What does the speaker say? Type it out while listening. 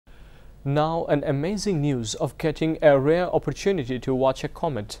Now, an amazing news of getting a rare opportunity to watch a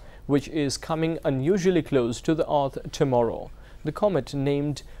comet, which is coming unusually close to the Earth tomorrow. The comet,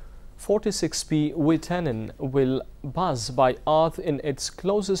 named 2018’s Wirtanen, will buzz by Earth in its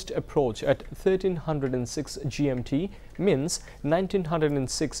closest approach at 1306 GMT, means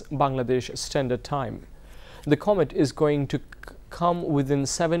 1906 Bangladesh Standard Time. The comet is going to come within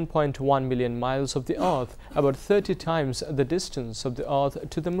 7.1 million miles of the Earth, about 30 times the distance of the Earth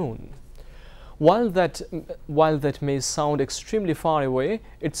to the Moon. While that may sound extremely far away,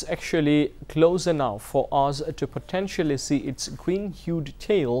 it's actually close enough for us to potentially see its green-hued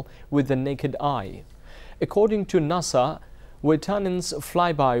tail with the naked eye. According to NASA, Wirtanen's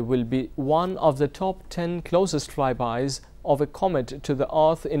flyby will be one of the top 10 closest flybys of a comet to the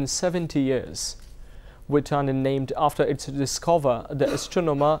Earth in 70 years. Wirtanen, named after its discoverer, the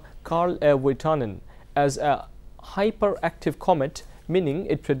astronomer Carl Wirtanen, as a hyperactive comet, meaning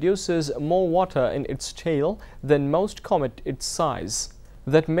it produces more water in its tail than most comets its size.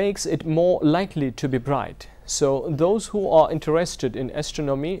 That makes it more likely to be bright. So those who are interested in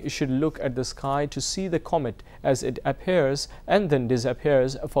astronomy should look at the sky to see the comet as it appears and then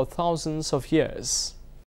disappears for thousands of years.